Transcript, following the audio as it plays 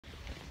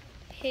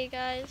Hey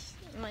guys,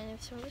 my name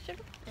is Richard,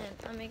 and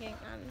I'm making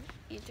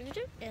YouTube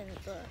video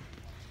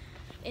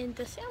in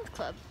the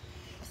Samsclub.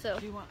 So,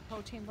 do you want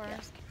protein bars?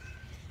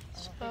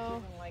 Yeah.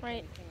 So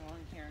right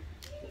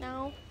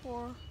now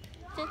we're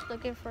just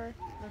looking for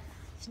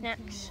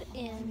snacks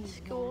in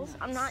schools.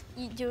 I'm not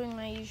doing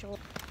my usual.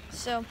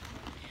 So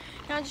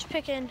now I'm just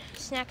picking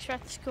snacks for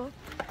at the school.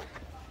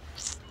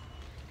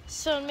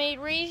 So I made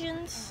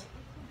raisins.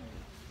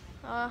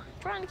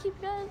 Trying to keep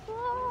you guys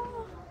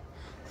low.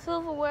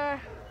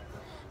 Silverware,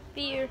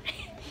 beer.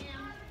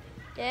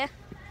 Yeah.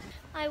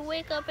 I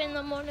wake up in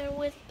the morning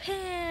with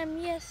Pam.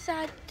 Yes,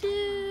 I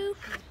do.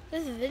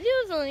 This video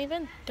is only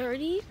been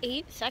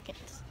 38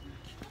 seconds.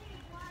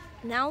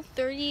 Now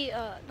 40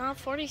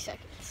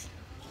 seconds.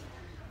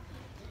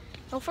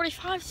 No,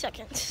 45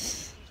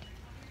 seconds.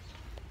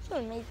 So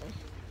amazing.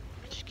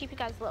 Just keep you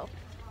guys low.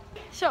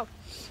 So,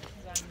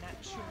 I'm not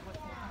sure what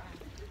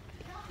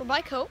we'll buy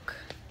Coke.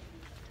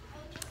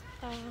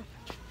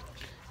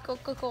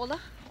 Coca-Cola,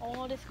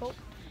 all this Coke,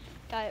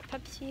 Diet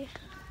Pepsi,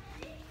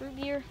 root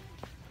beer.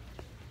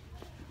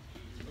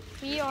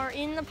 We are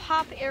in the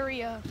pop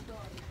area.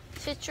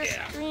 Citrus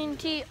green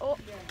tea.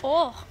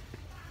 Oh.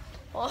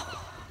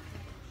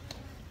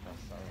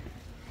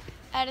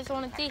 I just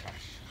want a tea.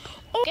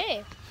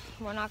 Okay,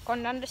 we're not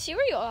going down the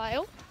cereal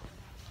aisle.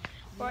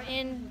 We're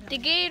in the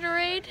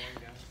Gatorade.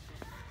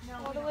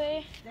 All the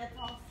way.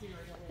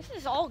 This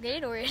is all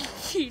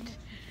Gatorade.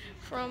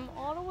 From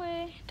all the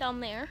way down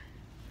there.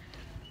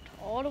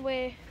 All the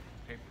way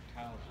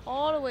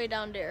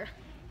down there.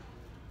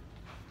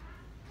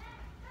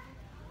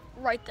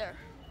 Right there.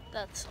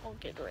 That's all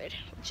Gatorade,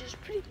 which is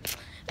pretty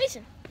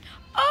amazing.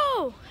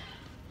 Oh!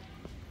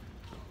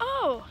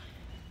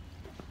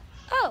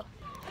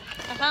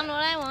 I found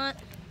what I want.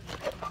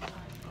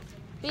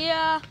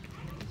 Beer.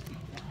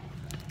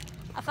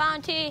 I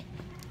found tea.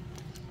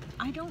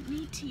 I don't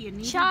need tea. I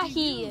need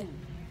Chahi.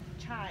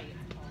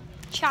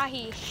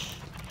 Chai.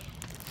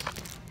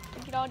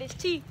 Look at all this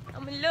tea.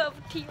 I'm in love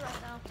with tea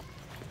right now.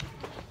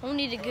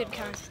 Only the good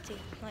kinds of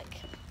tea,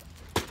 like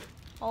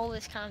all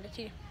this kind of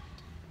tea,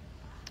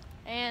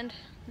 and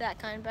that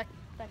kind back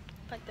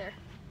there,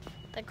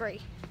 that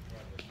gray.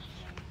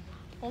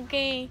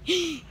 Okay,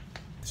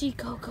 tea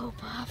Cocoa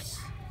Puffs.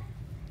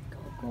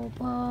 Cocoa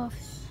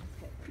Puffs.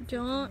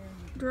 Don't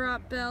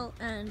drop bell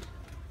and.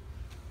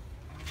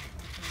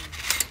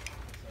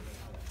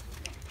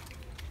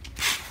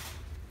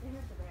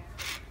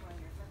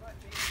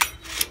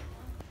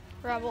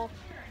 Rebel.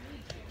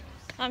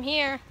 I'm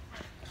here.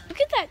 Look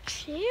at that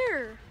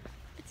chair.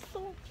 It's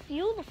so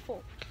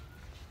beautiful.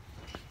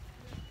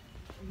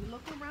 You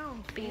look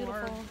around.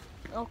 Beautiful.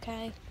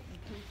 Okay.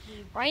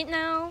 Right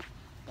now,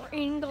 we're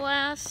in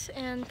glass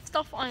and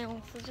stuff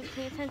aisle, so just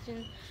pay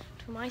attention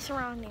to my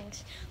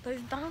surroundings.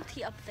 There's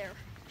Bounty up there.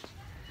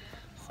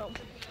 So,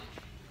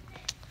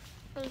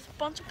 there's a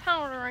bunch of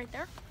powder right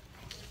there.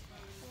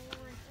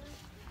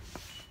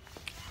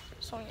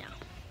 So, yeah.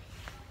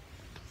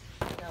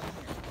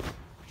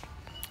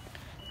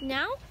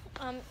 Now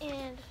I'm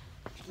in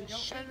the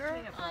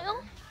sugar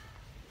aisle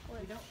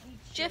with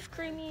Jif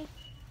Creamy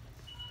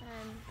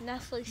and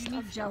Nestle stuff. You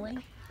need jelly?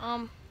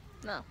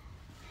 No.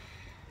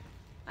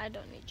 I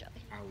don't need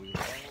jelly. Are we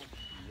all?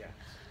 Yes.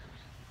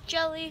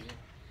 Jelly.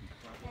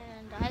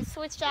 And I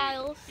switched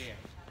aisles. Yeah.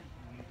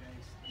 You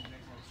guys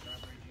have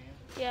strawberry jam?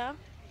 Yeah.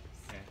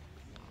 Okay.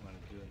 You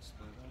want to do it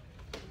split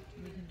up?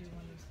 We can do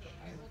one of these.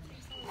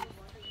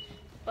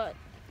 But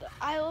the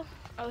aisle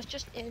I was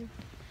just in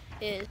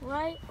is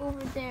right over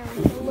there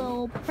with a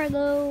little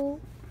Prego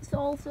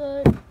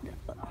salsa,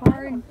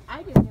 hard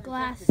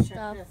glass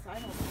stuff,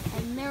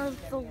 and there's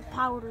the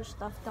powder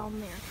stuff down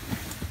there.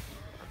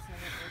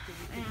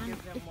 And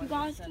if you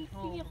guys can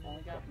see,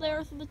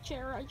 there's the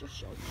chair I just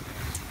showed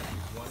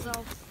you. So,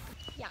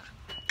 yeah,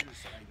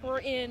 we're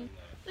in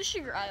the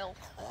sugar aisle.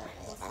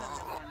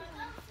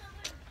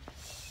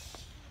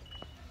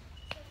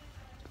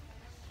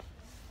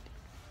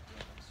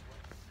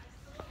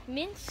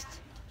 Minced.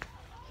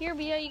 Here,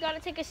 Bia, you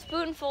gotta take a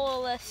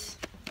spoonful of this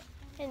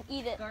and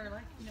eat it.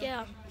 Garlic?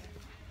 Yeah.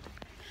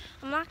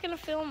 I'm not gonna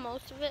film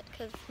most of it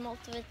because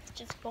most of it's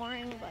just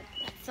boring, but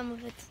some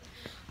of it's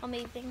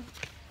amazing.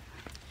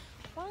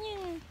 We're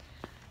in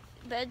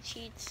bed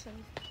sheets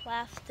and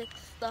plastic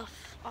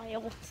stuff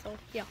aisle, so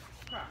yeah.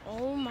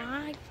 Oh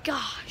my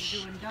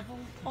gosh.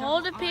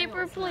 All the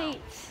paper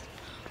plates.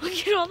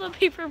 Look at all the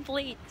paper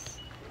plates.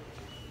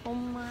 Oh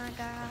my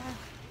god.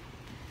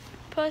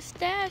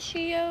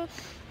 Pistachios.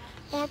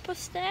 More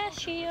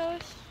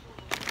pistachios.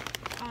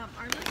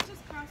 Our list is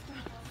crossed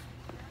out.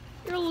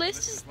 Your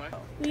list is.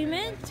 We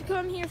meant to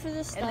come here for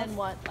this stuff. And then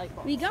what? Like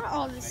We got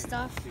all this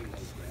stuff.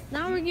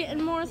 Now we're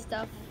getting more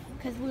stuff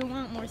because we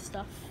want more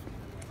stuff.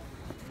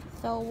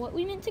 So what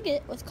we meant to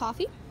get was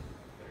coffee.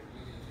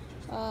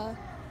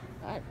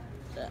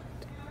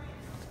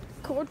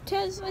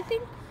 Cortez, I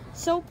think.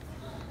 Soap.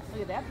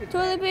 Look at that big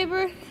Toilet bag.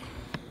 paper.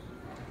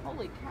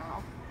 Holy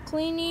cow.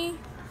 Cleanie.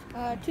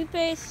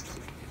 Toothpaste.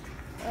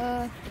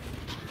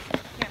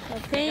 You're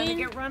gonna pain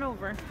get run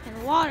over.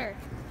 And water.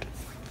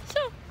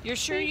 So You're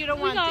sure you don't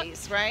we want got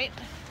these, right?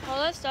 all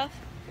that stuff.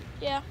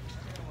 Yeah.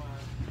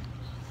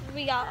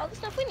 We got all the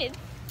stuff we need.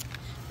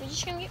 We're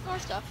just gonna get more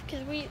stuff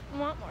because we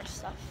want more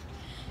stuff.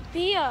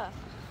 Bia,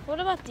 what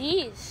about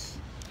these?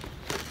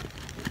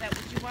 Is that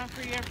what you want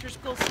for your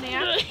after-school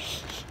snack?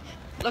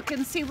 Look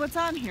and see what's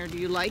on here. Do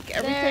you like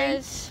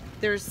everything?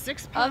 There's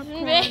 6 oven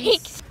popcorns.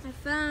 bakes. I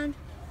found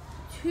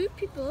 2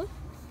 people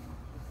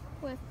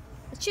with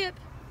a chip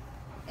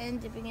and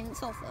dipping in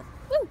salsa.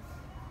 Woo!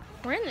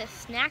 We're in the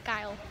snack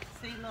aisle.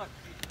 See, look.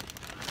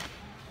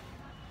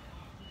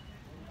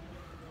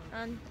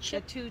 On The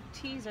chip. 2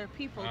 T's are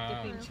people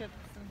dipping chips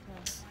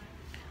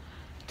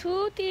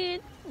into.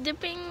 2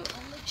 dipping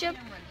chip.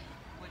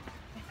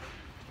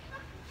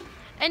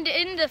 And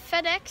in the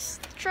FedEx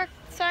truck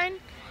sign,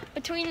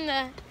 between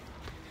the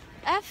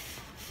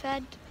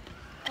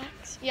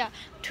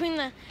between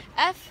the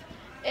F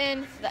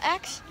and the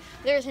X,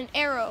 there's an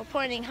arrow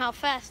pointing how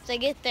fast they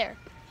get there,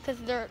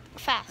 because they're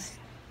fast.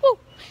 Woo!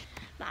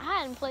 My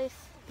hiding place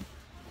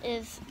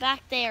is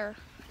back there.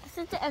 This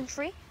is the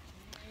entry.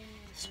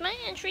 This is my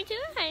entry to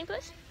the hiding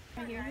place.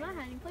 Right here's my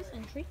hiding place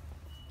entry.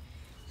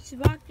 Just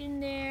walk in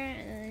there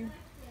and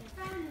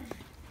then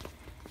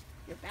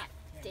you're back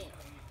there.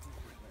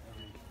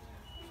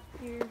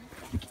 You're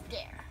back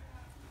there.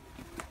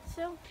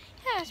 So,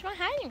 yeah, that's my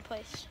hiding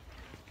place.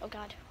 Oh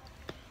God.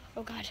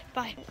 Oh God.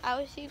 Bye. I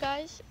will see you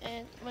guys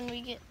and when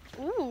we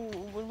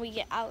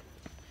get out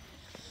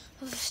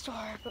of the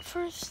store. But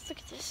first, look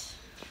at this.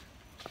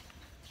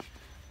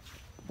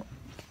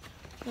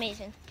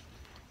 Amazing.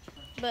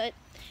 But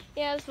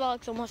yeah, this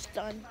vlog's almost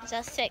done. It's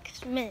at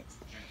 6 minutes.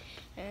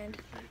 And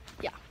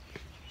yeah.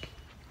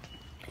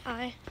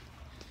 I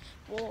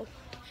will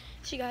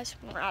see you guys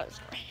when we're out of the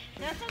store.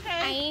 That's okay.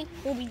 I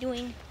will be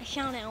doing a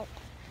shout out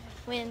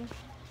when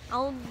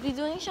I'll be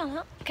doing a shout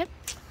out, okay?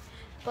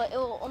 But it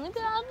will only be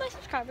all of my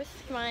subscribers.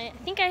 I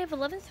think I have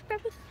 11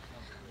 subscribers.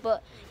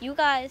 But you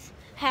guys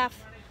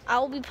I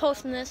will be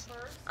posting this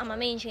on my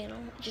main channel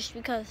just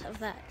because of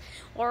that.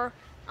 Or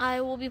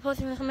I will be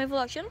posting this on my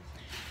vlog channel.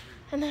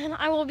 And then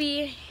I will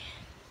be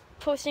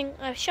posting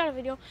a shout out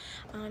video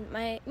on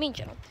my main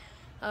channel.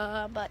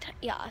 But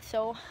yeah,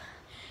 so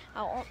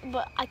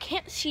but I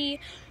can't see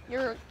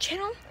your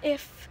channel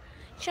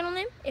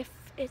name if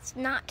it's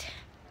not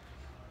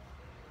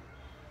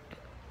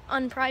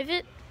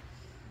unprivate.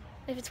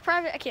 If it's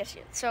private, I can't see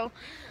it. So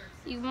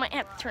you might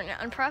have to turn it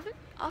on private,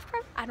 off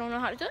private. I don't know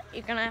how to do it.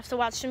 You're gonna have to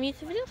watch some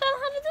YouTube videos on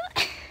how to do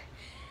it.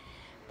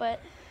 But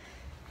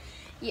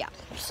yeah,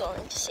 so I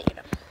need to say it.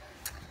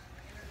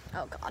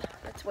 Oh God,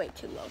 that's way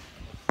too low.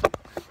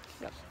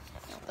 No,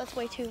 that's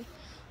way too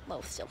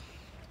low still.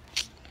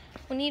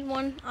 We need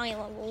one eye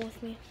level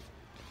with me.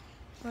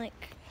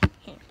 Like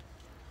here.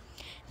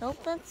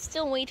 Nope, that's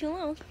still way too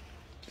low.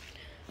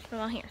 What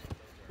about here?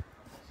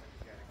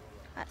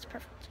 That's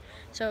perfect.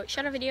 So,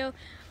 shout out video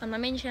on my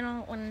main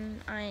channel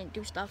when I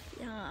do stuff.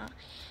 Yeah,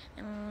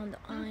 and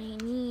I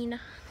need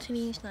to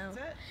be slow.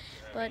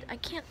 But I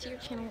can't see your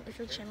channel if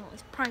your channel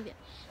is private.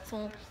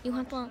 So, you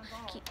have to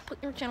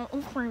put your channel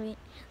in private.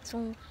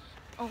 So,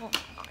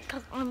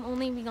 because I'm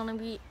only gonna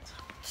be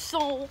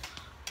so,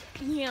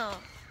 yeah.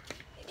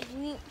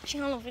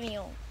 Channel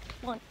video,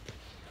 but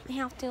I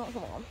have to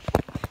hold on.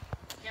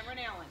 Cameron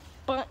Allen.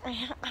 But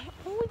I'm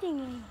holding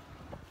it.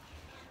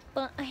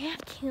 But I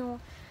have to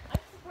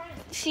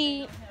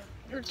see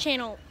your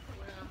channel,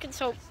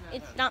 so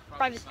it's not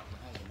private.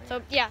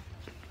 So yeah,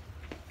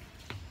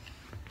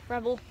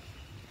 Rebel.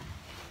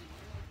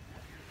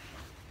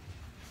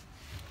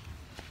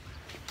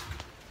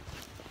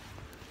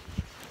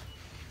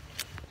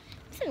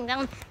 Sitting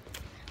down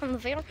on the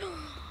van.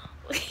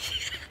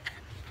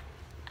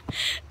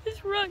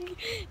 This rug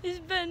is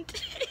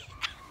bent.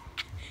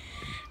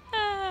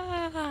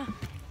 I'm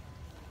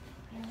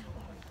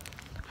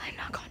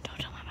not going to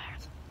tell my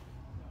parents.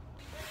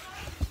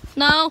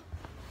 No,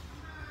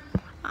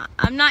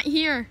 I'm not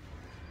here.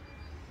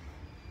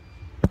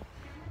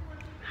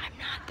 I'm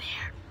not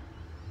there.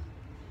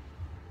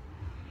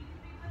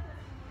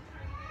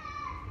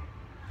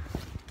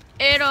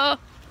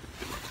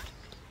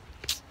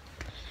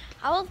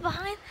 I was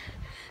behind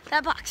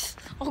that box.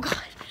 Oh God.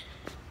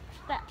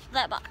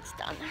 That box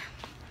down there.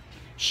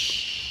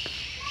 Shh.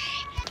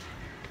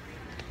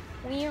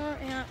 We are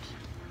at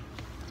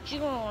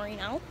jewelry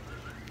now.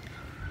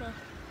 The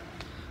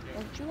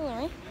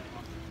jewelry.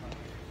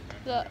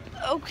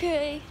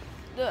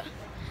 The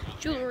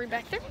jewelry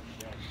back there.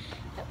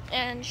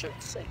 And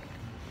shirts, like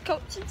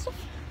coats and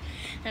stuff.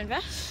 And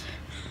vests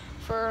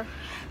for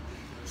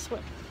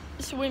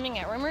swimming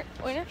at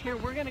winter. Here,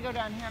 we're gonna go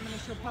down here. I'm gonna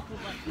show Papa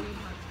what we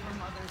want for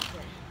Mother's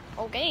Day.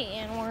 Okay,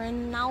 and we're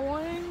in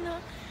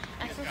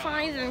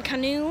exercise and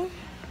canoe.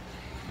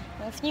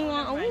 If you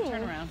want,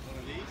 Turn around.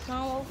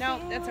 No,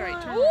 that's all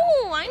right. Turn around.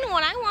 Ooh, I know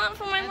what I want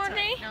for my birthday.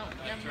 Right. No,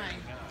 never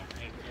mind.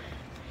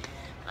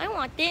 I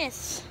want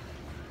this.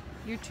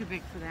 You're too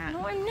big for that.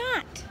 No, I'm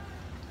not.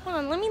 Hold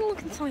on, let me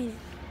look inside it.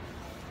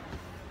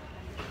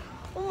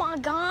 Oh my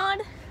God.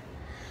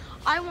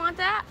 I want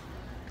that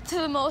to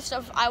the most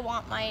of I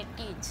want my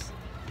needs.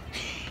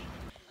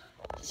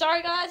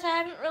 sorry guys, I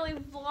haven't really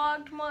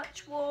vlogged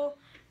much. Well,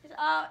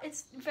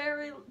 it's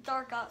very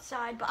dark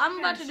outside, but I'm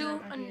about to do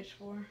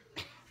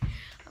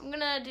I'm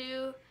gonna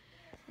do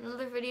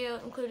another video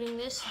including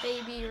this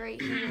baby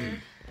right here.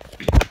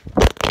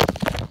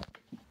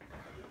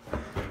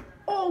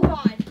 Oh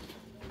God,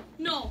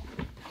 no.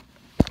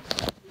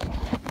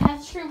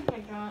 That's shrimp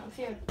cake on it.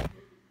 Here.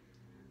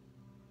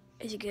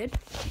 Is it good?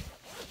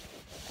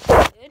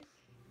 Good.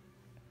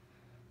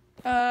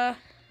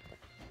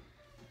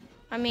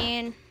 I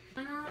mean,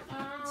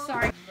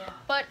 sorry,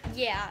 but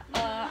yeah,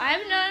 I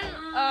haven't done,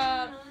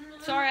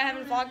 sorry I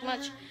haven't vlogged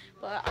much,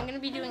 but I'm gonna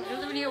be doing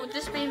another video with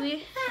this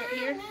baby right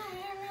here.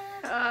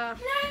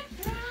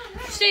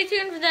 Stay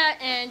tuned for that,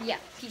 and yeah,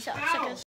 peace out, suckers.